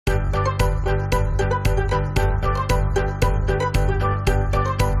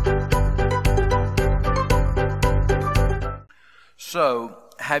So,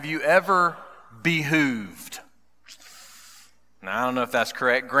 have you ever behooved? Now, I don't know if that's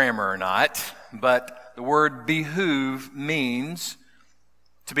correct grammar or not, but the word behoove means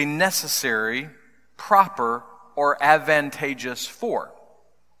to be necessary, proper, or advantageous for.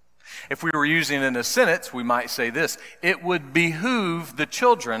 If we were using it in a sentence, we might say this: it would behoove the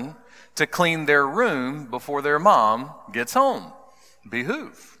children to clean their room before their mom gets home.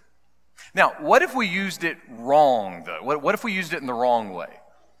 Behoove. Now, what if we used it wrong, though? What if we used it in the wrong way?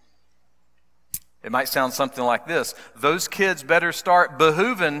 It might sound something like this: those kids better start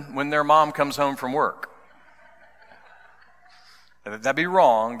behooving when their mom comes home from work. That'd be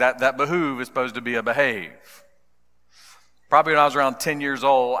wrong. That behoove is supposed to be a behave. Probably when I was around 10 years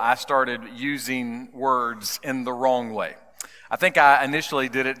old, I started using words in the wrong way. I think I initially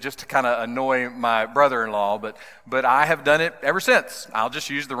did it just to kind of annoy my brother-in-law, but I have done it ever since. I'll just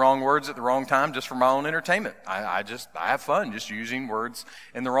use the wrong words at the wrong time just for my own entertainment. I have fun just using words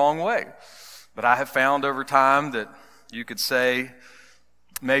in the wrong way. But I have found over time that you could say,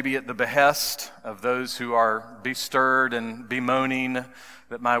 maybe at the behest of those who are bestirred and bemoaning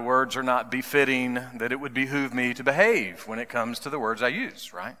that my words are not befitting, that it would behoove me to behave when it comes to the words I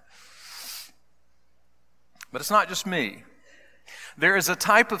use, right? But it's not just me. There is a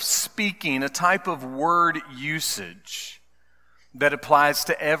type of speaking, a type of word usage that applies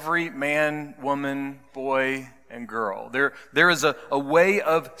to every man, woman, boy, and girl. There is a way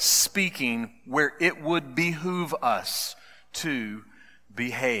of speaking where it would behoove us to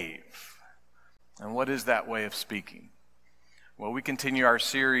behave. And what is that way of speaking? Well, we continue our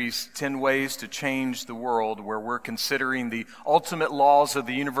series, 10 Ways to Change the World, where we're considering the ultimate laws of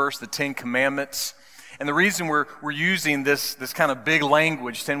the universe, the 10 Commandments. And the reason we're using this kind of big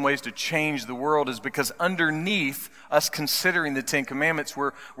language, 10 ways to change the world, is because underneath us considering the 10 Commandments,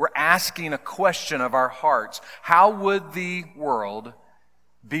 we're asking a question of our hearts. How would the world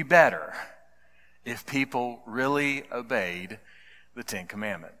be better if people really obeyed the 10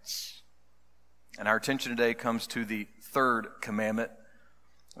 Commandments? And our attention today comes to the third commandment.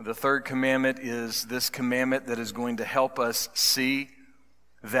 The third commandment is this commandment that is going to help us see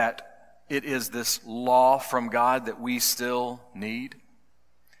that it is this law from God that we still need.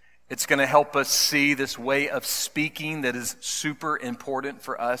 It's going to help us see this way of speaking that is super important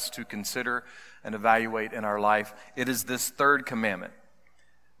for us to consider and evaluate in our life. It is this third commandment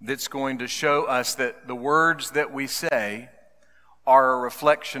that's going to show us that the words that we say are a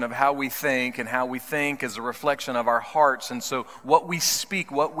reflection of how we think, and how we think is a reflection of our hearts. And so what we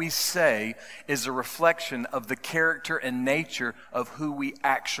speak, what we say, is a reflection of the character and nature of who we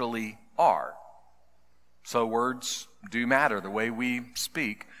actually are. So words do matter. The way we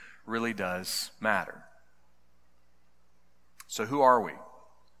speak really does matter. So who are we?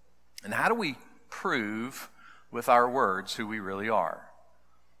 And how do we prove with our words who we really are?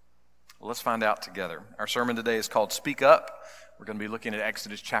 Well, let's find out together. Our sermon today is called Speak Up. We're going to be looking at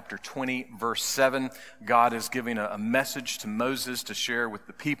Exodus chapter 20, verse 7. God is giving a message to Moses to share with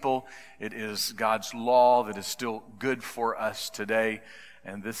the people. It is God's law that is still good for us today.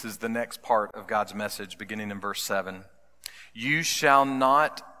 And this is the next part of God's message, beginning in verse 7. You shall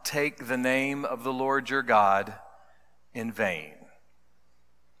not take the name of the Lord your God in vain.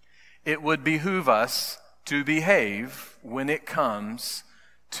 It would behoove us to behave when it comes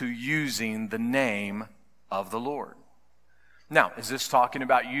to using the name of the Lord. Now, is this talking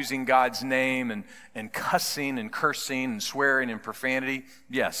about using God's name and cussing and cursing and swearing and profanity?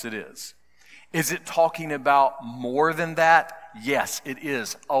 Yes, it is. Is it talking about more than that? Yes, it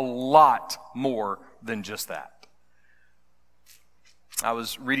is. A lot more than just that. I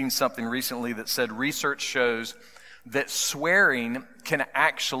was reading something recently that said research shows that swearing can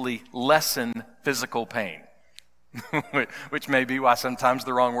actually lessen physical pain, which may be why sometimes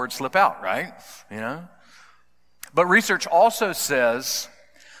the wrong words slip out, right? You know? But research also says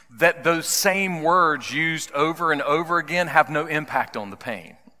that those same words used over and over again have no impact on the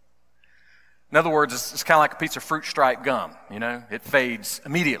pain. In other words, it's kind of like a piece of fruit stripe gum, you know? It fades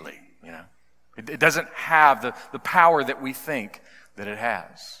immediately, you know? It doesn't have the power that we think that it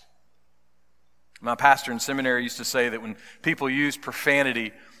has. My pastor in seminary used to say that when people use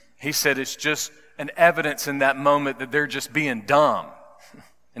profanity, he said it's just an evidence in that moment that they're just being dumb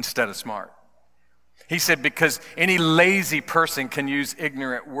instead of smart. He said because any lazy person can use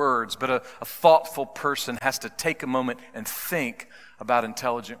ignorant words, but a thoughtful person has to take a moment and think about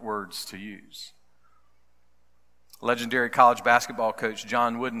intelligent words to use. Legendary college basketball coach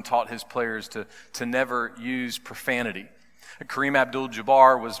John Wooden taught his players to never use profanity. Kareem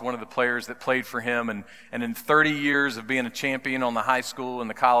Abdul-Jabbar was one of the players that played for him, and in 30 years of being a champion on the high school and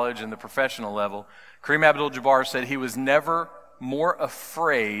the college and the professional level, Kareem Abdul-Jabbar said he was never more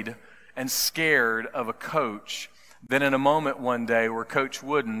afraid and scared of a coach than in a moment one day where Coach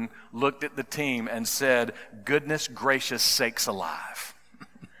Wooden looked at the team and said, "Goodness gracious sakes alive."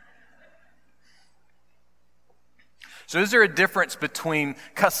 So is there a difference between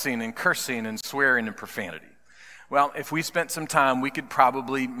cussing and cursing and swearing and profanity? Well, if we spent some time, we could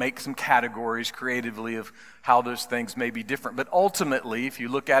probably make some categories creatively of how those things may be different. But ultimately, if you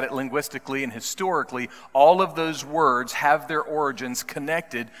look at it linguistically and historically, all of those words have their origins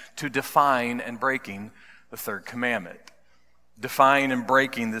connected to defying and breaking the third commandment. Defying and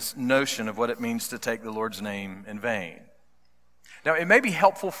breaking this notion of what it means to take the Lord's name in vain. Now, it may be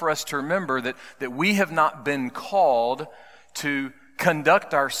helpful for us to remember that we have not been called to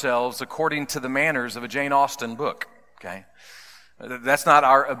conduct ourselves according to the manners of a Jane Austen book, okay? That's not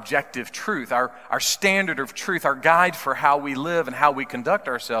our objective truth. Our standard of truth, our guide for how we live and how we conduct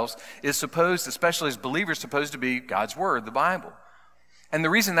ourselves is supposed, especially as believers, supposed to be God's Word, the Bible. And the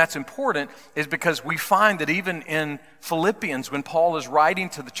reason that's important is because we find that even in Philippians, when Paul is writing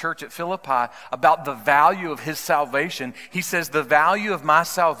to the church at Philippi about the value of his salvation, he says, the value of my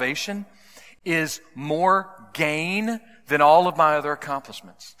salvation is more gain than all of my other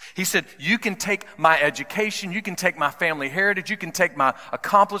accomplishments. He said, you can take my education, you can take my family heritage, you can take my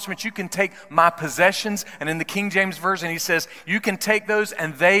accomplishments, you can take my possessions. And in the King James Version, he says, you can take those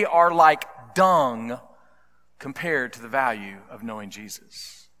and they are like dung compared to the value of knowing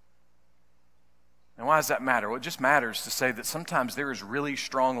Jesus. And why does that matter? Well, it just matters to say that sometimes there is really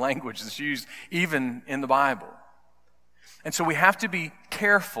strong language that's used even in the Bible. And so we have to be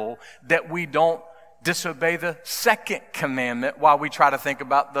careful that we don't disobey the second commandment while we try to think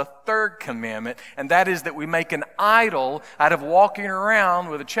about the third commandment, and that is that we make an idol out of walking around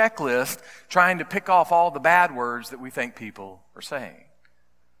with a checklist trying to pick off all the bad words that we think people are saying.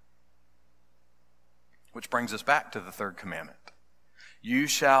 Which brings us back to the third commandment. You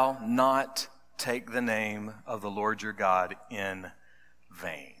shall not take the name of the Lord your God in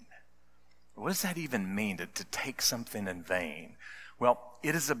vain. What does that even mean, to take something in vain? Well,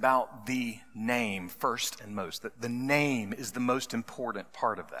 it is about the name first and most. The name is the most important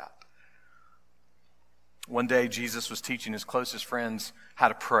part of that. One day, Jesus was teaching his closest friends how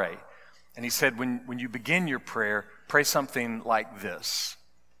to pray. And he said, when you begin your prayer, pray something like this.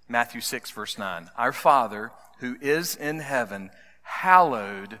 Matthew 6, verse 9. Our Father, who is in heaven,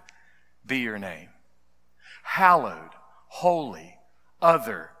 hallowed be your name. Hallowed, holy,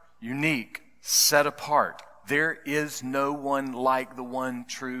 other, unique, set apart. There is no one like the one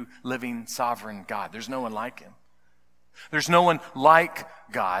true, living, sovereign God. There's no one like him. There's no one like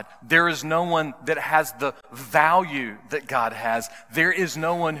God. There is no one that has the value that God has. There is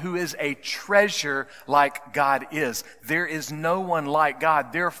no one who is a treasure like God is. There is no one like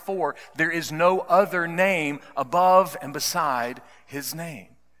God. Therefore, there is no other name above and beside his name.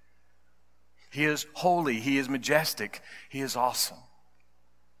 He is holy. He is majestic. He is awesome.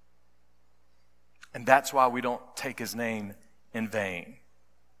 And that's why we don't take his name in vain.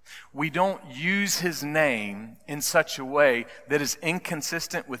 We don't use his name in such a way that is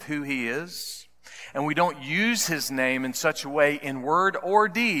inconsistent with who he is. And we don't use his name in such a way in word or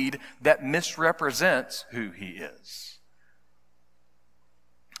deed that misrepresents who he is.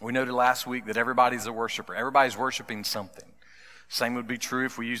 We noted last week that everybody's a worshiper. Everybody's worshiping something. Same would be true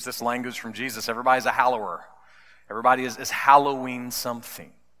if we use this language from Jesus. Everybody's a hallower. Everybody is hallowing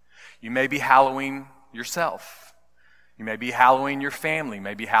something. You may be hallowing yourself. You may be hallowing your family,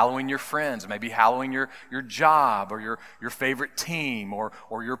 maybe hallowing your friends, maybe hallowing your job or your favorite team or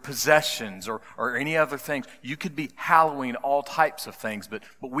your possessions or any other things. You could be hallowing all types of things, but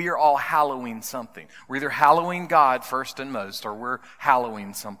we are all hallowing something. We're either hallowing God first and most, or we're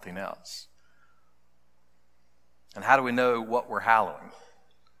hallowing something else. And how do we know what we're hallowing?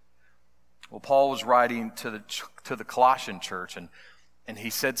 Well, Paul was writing to the Colossian church, and he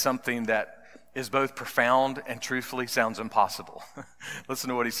said something that is both profound and truthfully sounds impossible. Listen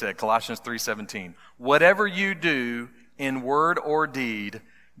to what he said, Colossians 3:17. Whatever you do in word or deed,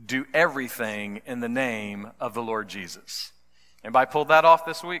 do everything in the name of the Lord Jesus. Anybody pulled that off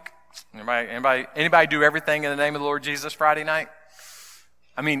this week? Anybody do everything in the name of the Lord Jesus Friday night?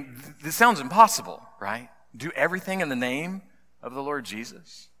 I mean, this sounds impossible, right? Do everything in the name of the Lord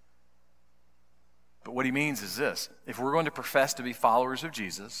Jesus. But what he means is this: if we're going to profess to be followers of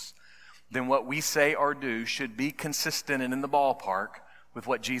Jesus, then what we say or do should be consistent and in the ballpark with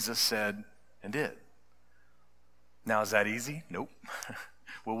what Jesus said and did. Now, is that easy? Nope.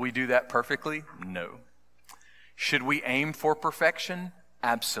 Will we do that perfectly? No. Should we aim for perfection?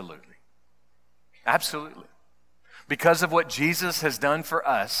 Absolutely. Absolutely. Because of what Jesus has done for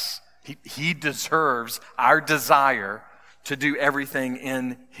us, he deserves our desire to do everything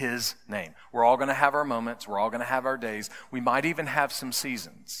in His name. We're all going to have our moments. We're all going to have our days. We might even have some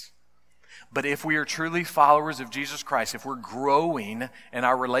seasons. But if we are truly followers of Jesus Christ, if we're growing in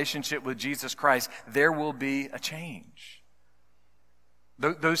our relationship with Jesus Christ, there will be a change.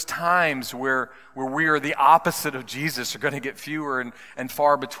 Those times where we are the opposite of Jesus are going to get fewer and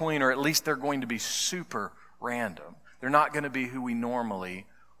far between, or at least they're going to be super random. They're not going to be who we normally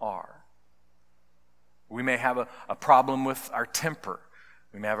are. We may have a problem with our temper.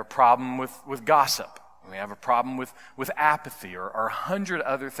 We may have a problem with gossip. We may have a problem with apathy or 100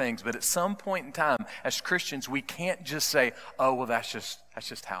 other things. But at some point in time, as Christians, we can't just say, oh, well, that's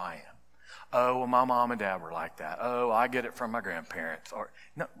just how I am. Oh, well, my mom and dad were like that. Oh, I get it from my grandparents. Or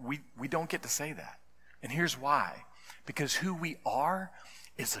no, we don't get to say that. And here's why. Because who we are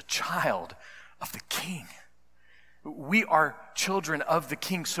is a child of the King. We are children of the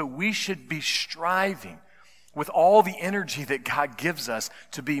King, so we should be striving with all the energy that God gives us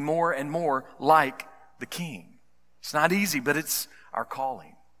to be more and more like the King. It's not easy, but it's our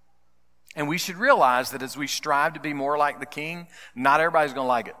calling. And we should realize that as we strive to be more like the King, not everybody's going to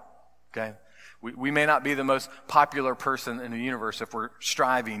like it. Okay? We may not be the most popular person in the universe if we're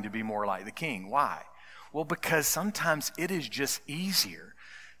striving to be more like the King. Why? Well, because sometimes it is just easier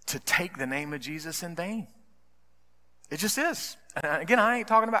to take the name of Jesus in vain. It just is. And again, I ain't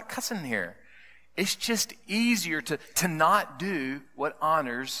talking about cussing here. It's just easier to not do what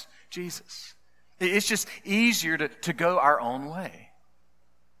honors Jesus. It's just easier to go our own way.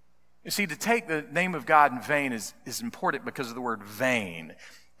 You see, to take the name of God in vain is important because of the word vain.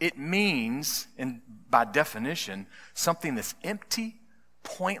 It means, by definition, something that's empty,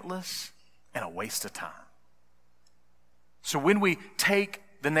 pointless, and a waste of time. So when we take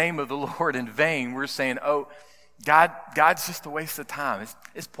the name of the Lord in vain, we're saying, oh, God's just a waste of time.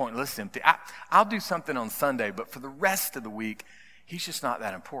 It's pointless, empty. I'll do something on Sunday, but for the rest of the week, He's just not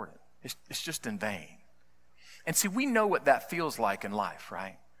that important. It's just in vain. And see, we know what that feels like in life,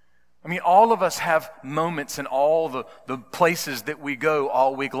 right? I mean, all of us have moments in all the places that we go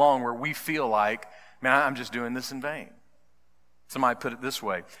all week long where we feel like, man, I'm just doing this in vain. Somebody put it this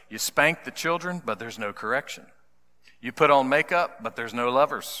way: you spank the children, but there's no correction. You put on makeup, but there's no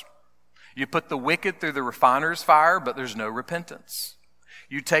lovers. You put the wicked through the refiner's fire, but there's no repentance.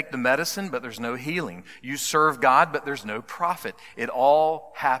 You take the medicine, but there's no healing. You serve God, but there's no profit. It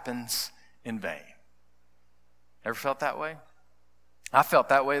all happens in vain. Ever felt that way? I felt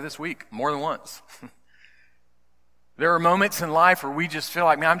that way this week more than once. There are moments in life where we just feel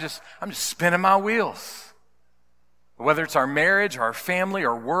like, man, I'm just spinning my wheels. Whether it's our marriage, our family,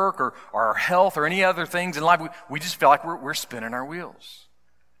 our work, or our health, or any other things in life, we just feel like we're spinning our wheels.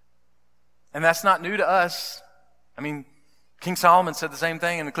 And that's not new to us. I mean, King Solomon said the same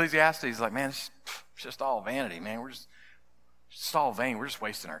thing in Ecclesiastes. He's like, man, it's just all vanity, man. We're just all vain. We're just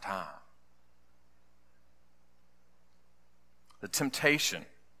wasting our time. The temptation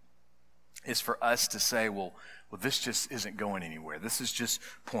is for us to say, well, this just isn't going anywhere. This is just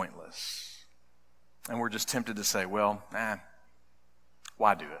pointless. And we're just tempted to say, well,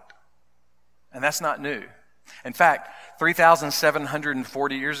 why do it? And that's not new. In fact,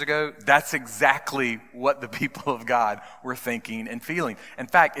 3,740 years ago, that's exactly what the people of God were thinking and feeling. In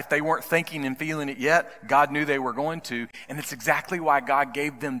fact, if they weren't thinking and feeling it yet, God knew they were going to, and it's exactly why God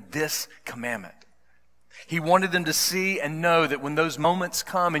gave them this commandment. He wanted them to see and know that when those moments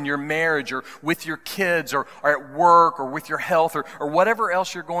come in your marriage or with your kids or at work or with your health or whatever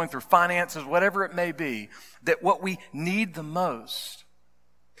else you're going through, finances, whatever it may be, that what we need the most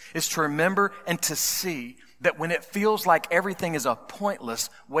is to remember and to see that when it feels like everything is a pointless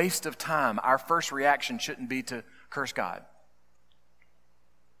waste of time, our first reaction shouldn't be to curse God.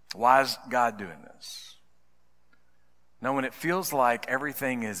 Why is God doing this? No, when it feels like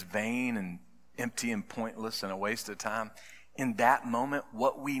everything is vain and empty and pointless and a waste of time, in that moment,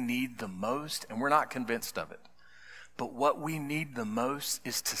 what we need the most, and we're not convinced of it, but what we need the most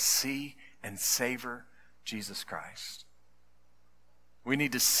is to see and savor Jesus Christ. We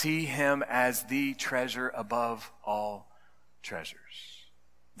need to see Him as the treasure above all treasures.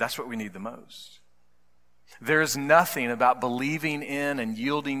 That's what we need the most. There is nothing about believing in and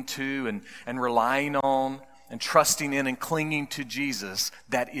yielding to and relying on and trusting in and clinging to Jesus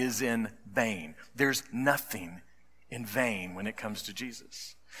that is in vain. There's nothing in vain when it comes to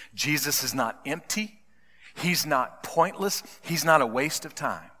Jesus. Jesus is not empty. He's not pointless. He's not a waste of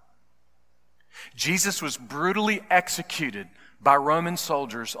time. Jesus was brutally executed by Roman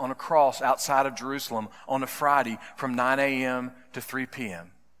soldiers on a cross outside of Jerusalem on a Friday from 9 a.m. to 3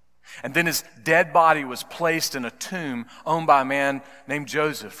 p.m. And then his dead body was placed in a tomb owned by a man named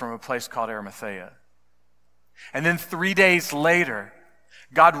Joseph from a place called Arimathea. And then 3 days later,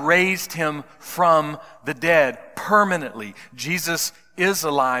 God raised him from the dead permanently. Jesus is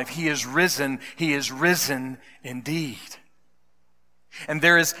alive. He is risen. He is risen indeed. And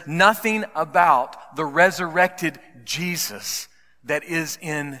there is nothing about the resurrected Jesus that is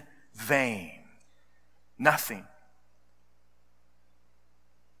in vain. Nothing.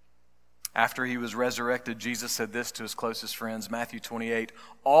 After he was resurrected, Jesus said this to his closest friends, Matthew 28,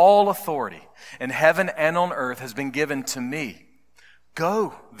 "All authority in heaven and on earth has been given to me.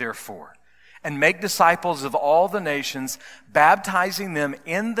 Go, therefore, and make disciples of all the nations, baptizing them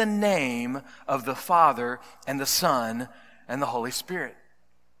in the name of the Father and the Son and the Holy Spirit."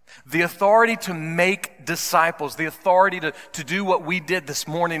 The authority to make disciples, the authority to do what we did this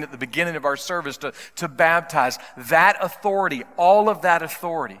morning at the beginning of our service, to baptize, that authority, all of that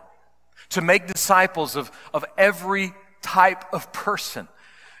authority, to make disciples of every type of person,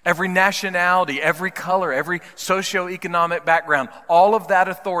 every nationality, every color, every socioeconomic background, all of that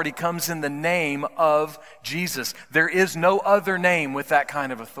authority comes in the name of Jesus. There is no other name with that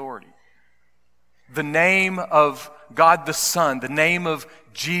kind of authority. The name of God the Son, the name of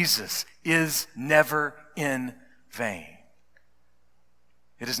Jesus, is never in vain.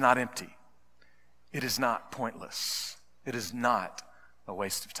 It is not empty. It is not pointless. It is not a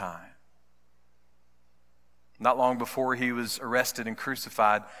waste of time. Not long before he was arrested and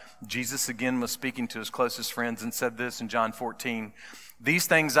crucified, Jesus again was speaking to his closest friends and said this in John 14, "These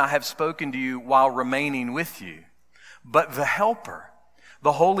things I have spoken to you while remaining with you. But the Helper,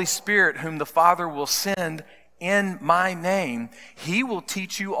 the Holy Spirit, whom the Father will send in my name, he will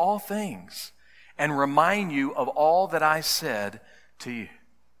teach you all things and remind you of all that I said to you."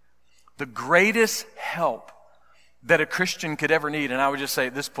 The greatest help that a Christian could ever need, and I would just say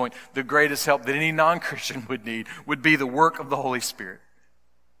at this point, the greatest help that any non-Christian would need would be the work of the Holy Spirit.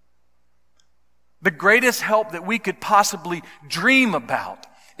 The greatest help that we could possibly dream about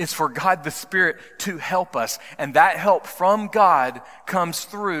is for God the Spirit to help us. And that help from God comes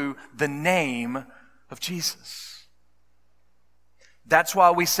through the name of Jesus. That's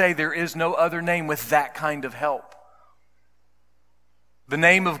why we say there is no other name with that kind of help. The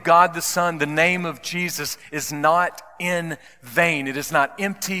name of God the Son, the name of Jesus, is not in vain. It is not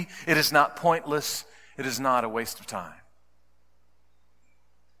empty. It is not pointless. It is not a waste of time.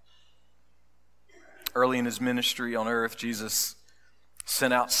 Early in his ministry on earth, Jesus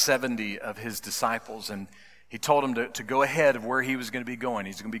sent out 70 of his disciples, and he told them to go ahead of where he was going to be going.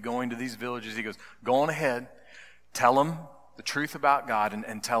 He's going to be going to these villages. He goes, "Go on ahead, tell them the truth about God,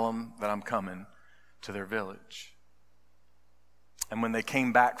 and tell them that I'm coming to their village." And when they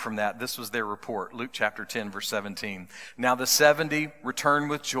came back from that, this was their report. Luke chapter 10, verse 17. "Now the 70 returned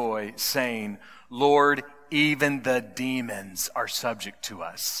with joy, saying, 'Lord, even the demons are subject to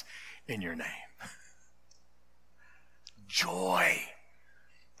us in your name.'" Joy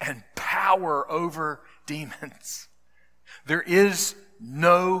and power over demons. There is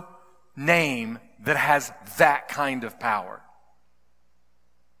no name that has that kind of power.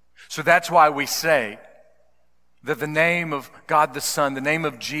 So that's why we say that the name of God the Son, the name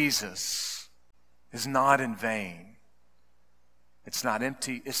of Jesus, is not in vain. It's not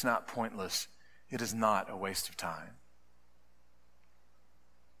empty. It's not pointless. It is not a waste of time.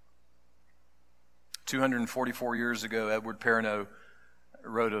 244 years ago, Edward Perrineau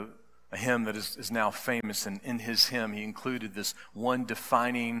wrote a hymn that is now famous, and in his hymn he included this one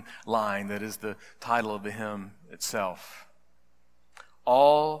defining line that is the title of the hymn itself.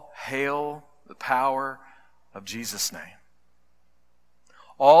 "All hail the power of Jesus' name.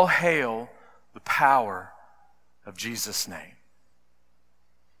 All hail the power of Jesus' name."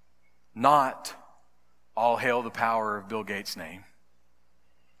 Not all hail the power of Bill Gates' name,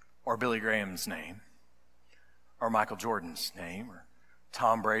 or Billy Graham's name, or Michael Jordan's name, or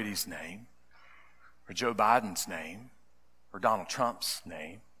Tom Brady's name, or Joe Biden's name, or Donald Trump's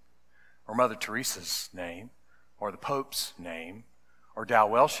name, or Mother Teresa's name, or the Pope's name, or Dow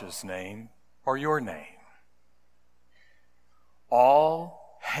Welsh's name, or your name.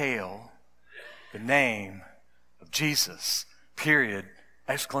 All hail the name of Jesus, period,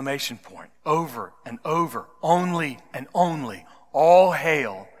 exclamation point, over and over, only and only. All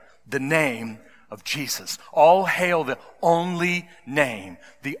hail the name of Jesus. All hail the only name,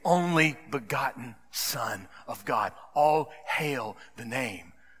 the only begotten Son of God. All hail the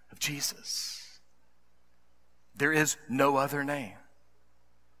name of Jesus. There is no other name.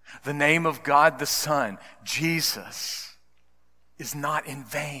 The name of God the Son, Jesus, is not in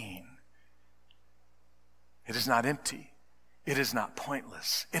vain. It is not empty. It is not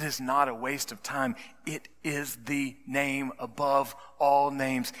pointless. It is not a waste of time. It is the name above all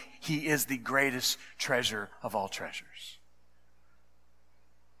names. He is the greatest treasure of all treasures.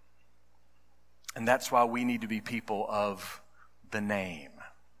 And that's why we need to be people of the name.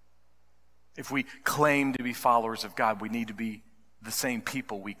 If we claim to be followers of God, we need to be the same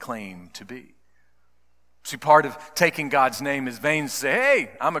people we claim to be. See, part of taking God's name is vain to say,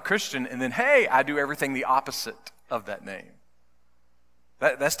 hey, I'm a Christian, and then, hey, I do everything the opposite of that name.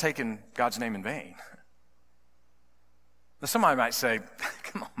 That's taking God's name in vain. Now, somebody might say,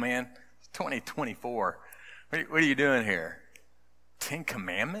 come on, man, it's 2024. What are you doing here? 10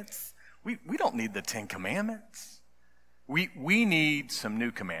 Commandments? We don't need the 10 Commandments. We need some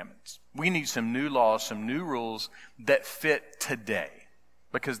new commandments. We need some new laws, some new rules that fit today.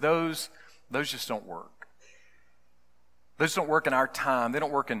 Because those just don't work. Those don't work in our time. They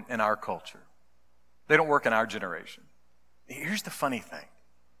don't work in our culture. They don't work in our generation. Here's the funny thing.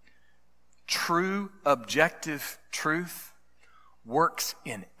 True, objective truth works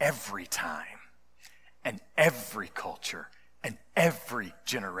in every time and every culture and every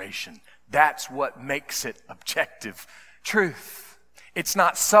generation. That's what makes it objective truth. It's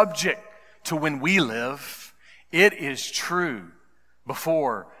not subject to when we live. It is true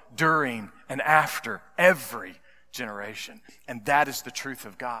before, during, and after every generation. And that is the truth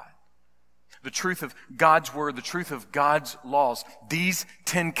of God. The truth of God's word, the truth of God's laws. These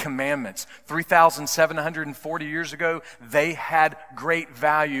 10 commandments, 3,740 years ago, they had great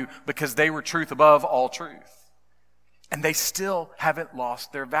value because they were truth above all truth. And they still haven't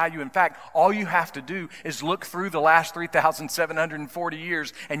lost their value. In fact, all you have to do is look through the last 3,740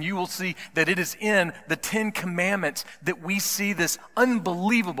 years and you will see that it is in the 10 Commandments that we see this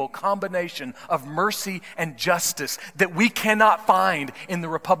unbelievable combination of mercy and justice that we cannot find in the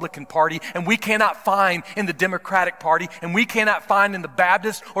Republican Party and we cannot find in the Democratic Party and we cannot find in the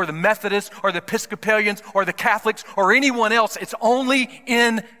Baptists or the Methodists or the Episcopalians or the Catholics or anyone else. It's only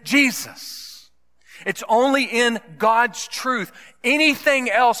in Jesus. It's only in God's truth. Anything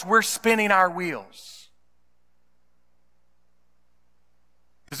else, we're spinning our wheels.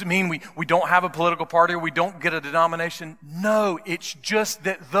 Does it mean we don't have a political party or we don't get a denomination? No, it's just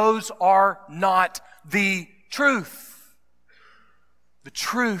that those are not the truth. The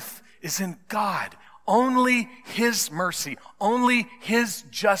truth is in God. Only His mercy, only His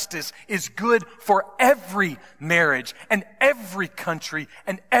justice is good for every marriage and every country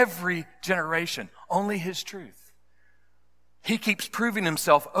and every generation. Only His truth. He keeps proving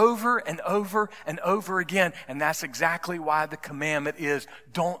Himself over and over and over again. And that's exactly why the commandment is,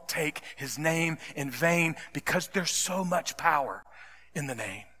 don't take His name in vain, because there's so much power in the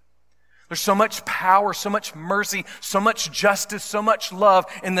name. There's so much power, so much mercy, so much justice, so much love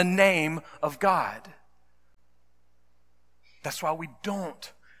in the name of God. That's why we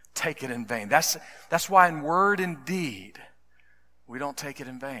don't take it in vain. That's why in word and deed, we don't take it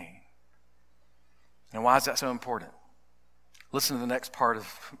in vain. And why is that so important? Listen to the next part of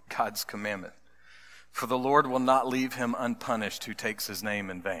God's commandment. For the Lord will not leave him unpunished who takes His name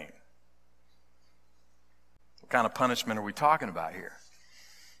in vain. What kind of punishment are we talking about here?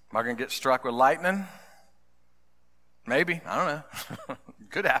 Am I going to get struck with lightning? Maybe. I don't know.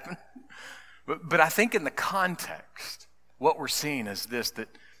 Could happen. But I think in the context, what we're seeing is this,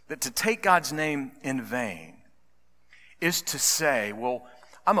 that to take God's name in vain is to say, well,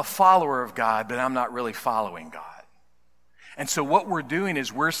 I'm a follower of God, but I'm not really following God. And so what we're doing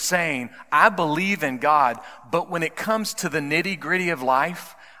is we're saying, I believe in God, but when it comes to the nitty-gritty of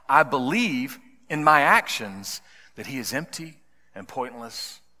life, I believe in my actions that He is empty and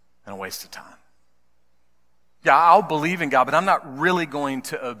pointless and a waste of time. Yeah, I'll believe in God, but I'm not really going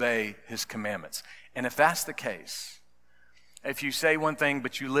to obey His commandments. And if that's the case, if you say one thing,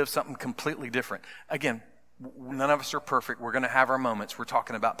 but you live something completely different, again, none of us are perfect. We're going to have our moments. We're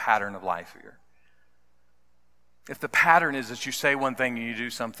talking about pattern of life here. If the pattern is that you say one thing and you do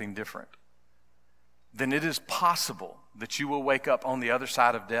something different, then it is possible that you will wake up on the other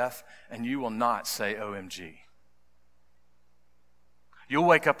side of death and you will not say OMG. You'll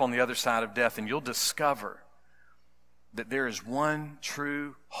wake up on the other side of death and you'll discover that there is one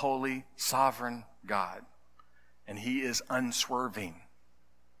true, holy, sovereign God, and He is unswerving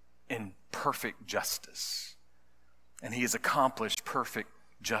in perfect justice. And He has accomplished perfect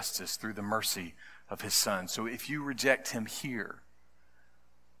justice through the mercy of His Son. So if you reject Him here,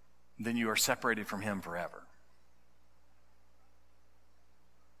 then you are separated from Him forever.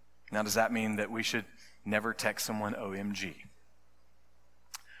 Now, does that mean that we should never text someone OMG?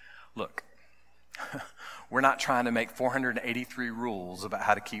 Look, we're not trying to make 483 rules about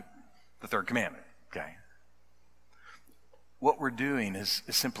how to keep the third commandment, okay? what we're doing is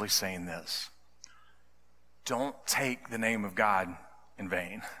simply saying this: don't take the name of God in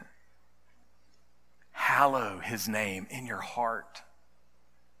vain. Hallow his name in your heart.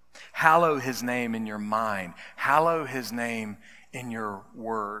 Hallow his name in your mind. Hallow his name in your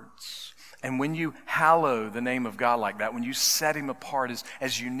words. And when you hallow the name of God like that, when you set him apart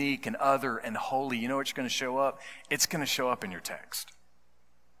as unique and other and holy, you know what's going to show up? It's going to show up in your text.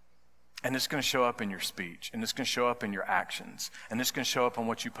 And it's going to show up in your speech. And it's going to show up in your actions. And it's going to show up on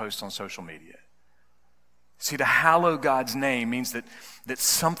what you post on social media. See, to hallow God's name means that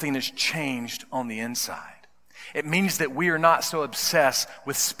something has changed on the inside. It means that we are not so obsessed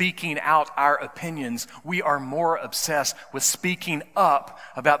with speaking out our opinions. We are more obsessed with speaking up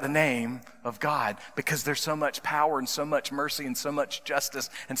about the name of God, because there's so much power and so much mercy and so much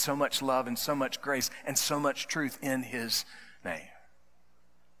justice and so much love and so much grace and so much truth in his name.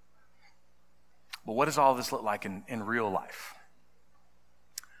 But what does all this look like in real life?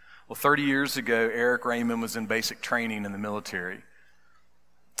 Well, 30 years ago, Eric Raymond was in basic training in the military.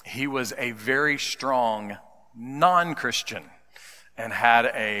 He was a very strong non-Christian and had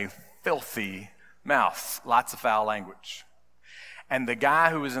a filthy mouth, lots of foul language. And the guy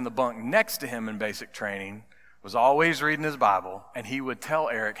who was in the bunk next to him in basic training was always reading his Bible, and he would tell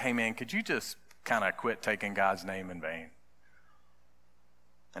Eric, hey man, could you just kind of quit taking God's name in vain?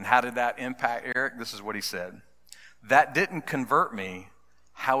 And how did that impact Eric? This is what he said: that didn't convert me.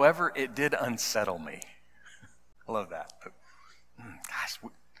 However, it did unsettle me. I love that. But, gosh,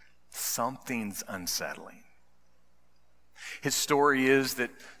 something's unsettling. His story is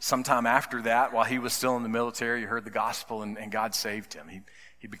that sometime after that, while he was still in the military, he heard the gospel and God saved him.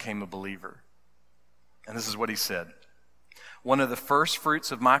 He became a believer. And this is what he said: one of the first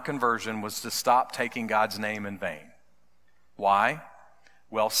fruits of my conversion was to stop taking God's name in vain. Why?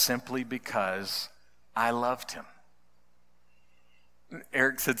 Well, simply because I loved him.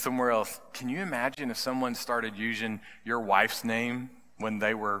 Eric said somewhere else, can you imagine if someone started using your wife's name when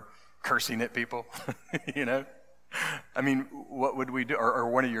they were cursing at people? You know? I mean, what would we do? Or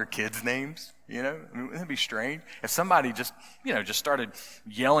one of your kids' names? You know? I mean, wouldn't it be strange? If somebody just started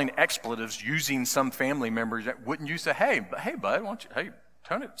yelling expletives using some family members, wouldn't you say, hey, bud, why don't you, hey,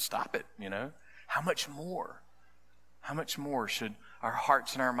 Tony, stop it, you know? How much more should our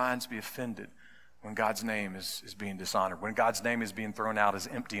hearts and our minds be offended when God's name is being dishonored, when God's name is being thrown out as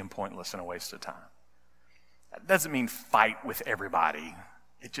empty and pointless and a waste of time? That doesn't mean fight with everybody.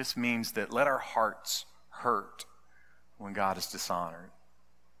 It just means that let our hearts hurt when God is dishonored.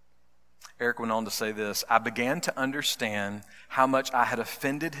 Eric went on to say this: I began to understand how much I had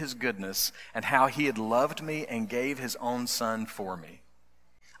offended his goodness and how he had loved me and gave his own son for me.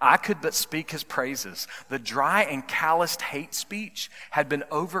 I could but speak his praises. The dry and calloused hate speech had been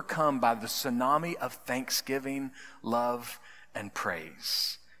overcome by the tsunami of thanksgiving, love, and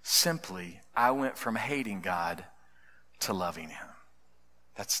praise. Simply, I went from hating God to loving him.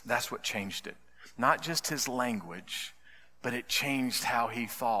 That's what changed it. Not just his language, but it changed how he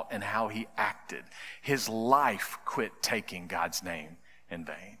thought and how he acted. His life quit taking God's name in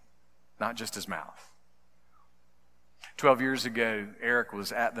vain, not just his mouth. 12 years ago, Eric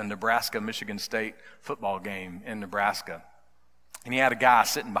was at the Nebraska-Michigan State football game in Nebraska. And he had a guy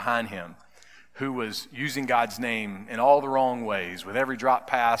sitting behind him who was using God's name in all the wrong ways, with every drop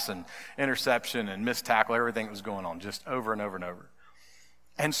pass and interception and missed tackle, everything that was going on, just over and over and over.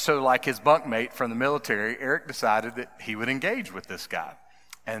 And so, like his bunkmate from the military, Eric decided that he would engage with this guy.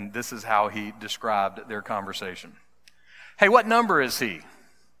 And this is how he described their conversation. Hey, what number is he?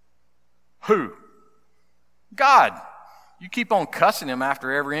 Who? God. You keep on cussing him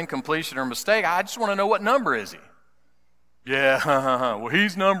after every incompletion or mistake. I just want to know, what number is he? Yeah, well,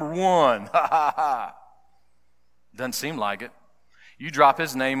 he's number 1. Doesn't seem like it. You drop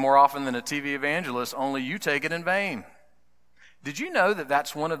his name more often than a TV evangelist, only you take it in vain. Did you know that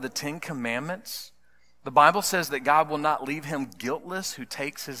that's one of the 10 commandments? The Bible says that God will not leave him guiltless who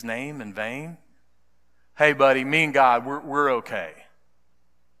takes his name in vain. Hey, buddy, me and God, we're okay.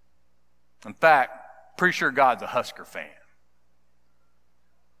 In fact, pretty sure God's a Husker fan.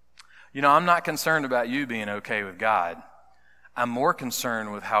 You know, I'm not concerned about you being okay with God. I'm more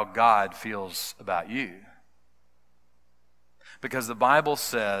concerned with how God feels about you. Because the Bible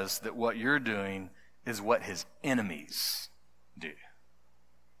says that what you're doing is what his enemies do.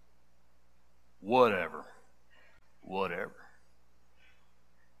 Whatever.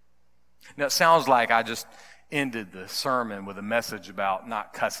 Now, it sounds like I just ended the sermon with a message about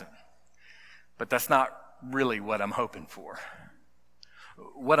not cussing. But that's not really what I'm hoping for.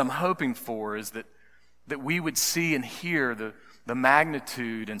 What I'm hoping for is that we would see and hear the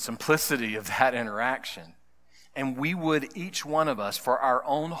magnitude and simplicity of that interaction, And we would, each one of us, for our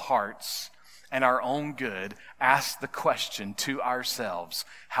own hearts and our own good, ask the question to ourselves,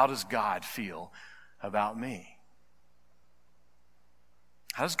 how does God feel about me?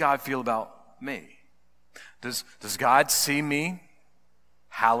 How does God feel about me? Does God see me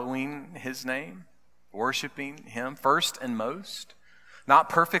hallowing his name, worshiping him first and most? Not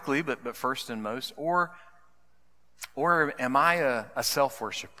perfectly, but first and most. Or am I a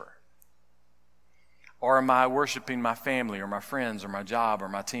self-worshiper? Or am I worshiping my family or my friends or my job or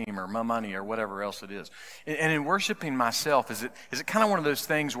my team or my money or whatever else it is? And in worshiping myself, is it kind of one of those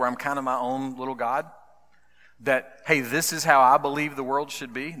things where I'm kind of my own little God? That, hey, this is how I believe the world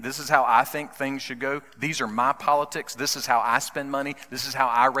should be. This is how I think things should go. These are my politics. This is how I spend money. This is how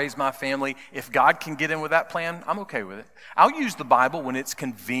I raise my family. If God can get in with that plan, I'm okay with it. I'll use the Bible when it's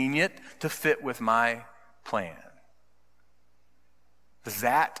convenient to fit with my plan. Is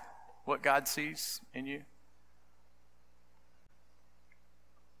that what God sees in you?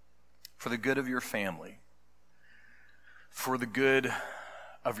 For the good of your family, for the good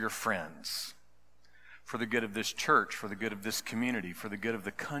of your friends, for the good of this church, for the good of this community, for the good of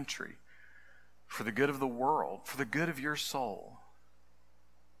the country, for the good of the world, for the good of your soul.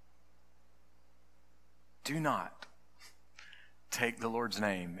 Do not take the Lord's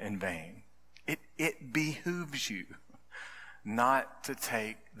name in vain. It behooves you not to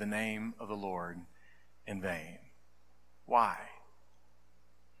take the name of the Lord in vain. Why?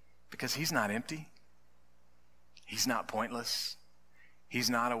 Because he's not empty. He's not pointless. He's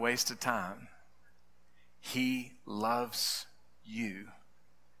not a waste of time. He loves you,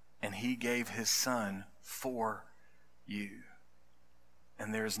 and he gave his son for you.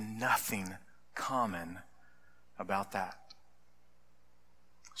 And there's nothing common about that.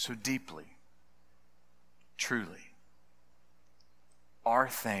 So deeply, truly, are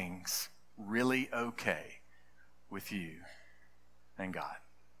things really okay with you and God?